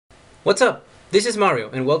What's up? This is Mario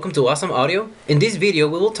and welcome to Awesome Audio. In this video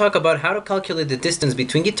we will talk about how to calculate the distance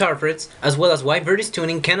between guitar frets as well as why Verdi's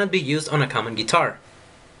tuning cannot be used on a common guitar.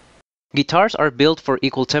 Guitars are built for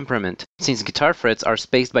equal temperament, since guitar frets are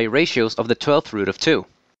spaced by ratios of the 12th root of 2.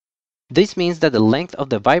 This means that the length of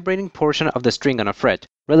the vibrating portion of the string on a fret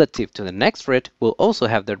relative to the next fret will also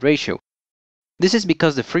have that ratio. This is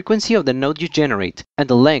because the frequency of the note you generate and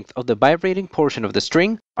the length of the vibrating portion of the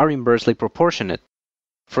string are inversely proportionate.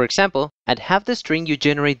 For example, at half the string you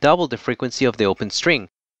generate double the frequency of the open string,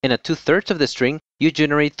 and at 2/3 of the string you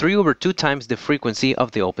generate 3/2 times the frequency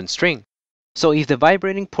of the open string. So if the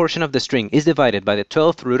vibrating portion of the string is divided by the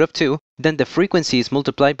 12th root of 2, then the frequency is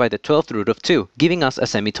multiplied by the 12th root of 2, giving us a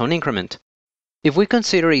semitone increment. If we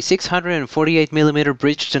consider a 648 mm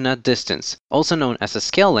bridge to nut distance, also known as a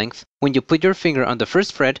scale length, when you put your finger on the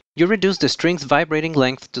first fret, you reduce the string's vibrating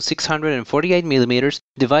length to 648 mm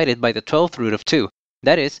divided by the 12th root of 2,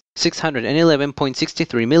 that is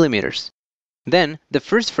 611.63 mm. Then, the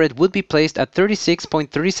first fret would be placed at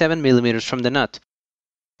 36.37 mm from the nut.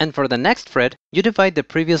 And for the next fret, you divide the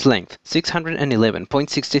previous length,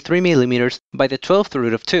 611.63 mm, by the 12th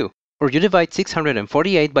root of 2, or you divide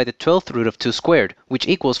 648 by the 12th root of 2 squared, which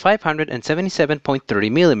equals 577.30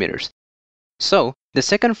 mm. So, the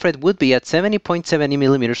second fret would be at 70.70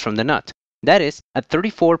 mm from the nut, that is, at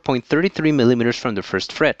 34.33 mm from the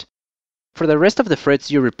first fret. For the rest of the frets,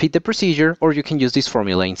 you repeat the procedure, or you can use this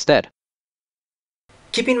formula instead.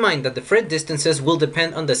 Keep in mind that the fret distances will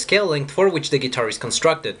depend on the scale length for which the guitar is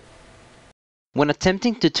constructed. When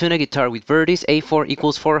attempting to tune a guitar with Verdi's A4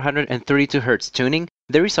 equals 432 Hz tuning,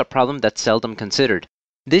 there is a problem that's seldom considered.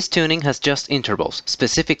 This tuning has just intervals,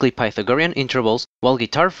 specifically Pythagorean intervals, while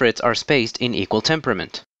guitar frets are spaced in equal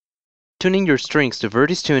temperament. Tuning your strings to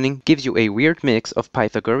Verdi's tuning gives you a weird mix of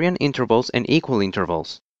Pythagorean intervals and equal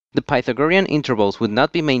intervals. The Pythagorean intervals would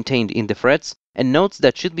not be maintained in the frets, and notes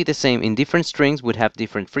that should be the same in different strings would have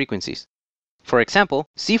different frequencies. For example,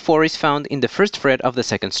 C4 is found in the first fret of the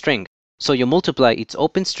second string, so you multiply its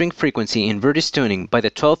open string frequency in Verdi's tuning by the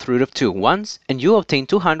 12th root of 2 once, and you obtain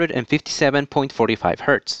 257.45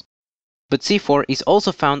 Hz. But C4 is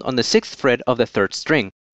also found on the 6th fret of the third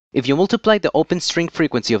string. If you multiply the open string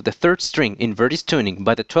frequency of the third string in Verdi's tuning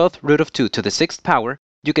by the 12th root of 2 to the 6th power,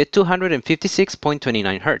 you get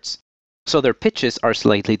 256.29 Hz. So their pitches are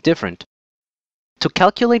slightly different. To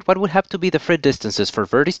calculate what would have to be the fret distances for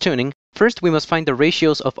Verdi's tuning, first we must find the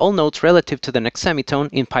ratios of all notes relative to the next semitone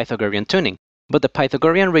in Pythagorean tuning, but the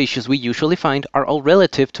Pythagorean ratios we usually find are all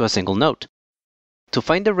relative to a single note. To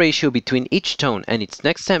find the ratio between each tone and its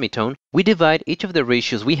next semitone, we divide each of the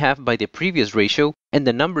ratios we have by the previous ratio, and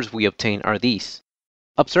the numbers we obtain are these.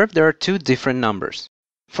 Observe there are two different numbers.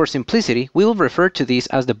 For simplicity, we will refer to these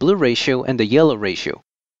as the blue ratio and the yellow ratio.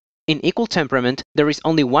 In equal temperament, there is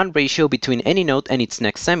only one ratio between any note and its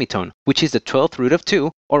next semitone, which is the 12th root of 2,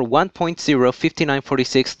 or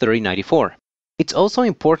 1.059463094. It's also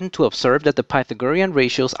important to observe that the Pythagorean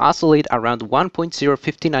ratios oscillate around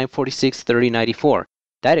 1.059463094.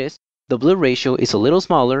 That is, the blue ratio is a little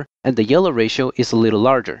smaller and the yellow ratio is a little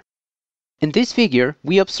larger. In this figure,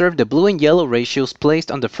 we observe the blue and yellow ratios placed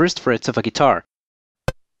on the first frets of a guitar.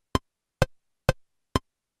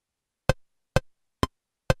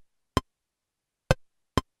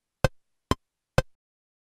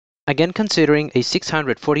 Again, considering a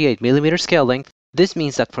 648 mm scale length, this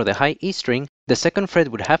means that for the high E string, the second fret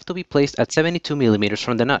would have to be placed at 72 mm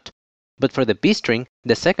from the nut. But for the B string,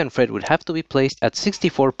 the second fret would have to be placed at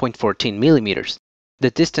 64.14 mm.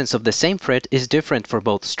 The distance of the same fret is different for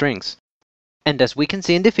both strings. And as we can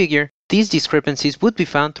see in the figure, these discrepancies would be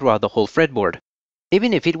found throughout the whole fretboard.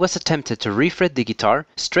 Even if it was attempted to refret the guitar,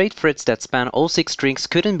 straight frets that span all 6 strings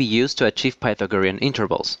couldn't be used to achieve Pythagorean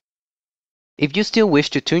intervals. If you still wish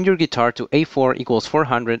to tune your guitar to A4 equals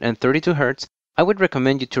 432 Hz, I would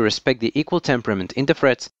recommend you to respect the equal temperament in the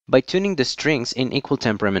frets by tuning the strings in equal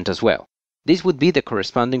temperament as well. These would be the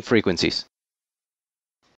corresponding frequencies.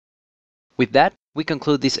 With that, we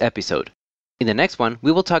conclude this episode. In the next one,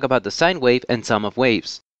 we will talk about the sine wave and sum of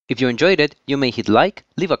waves. If you enjoyed it, you may hit like,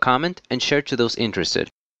 leave a comment, and share to those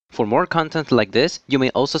interested. For more content like this, you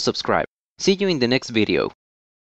may also subscribe. See you in the next video.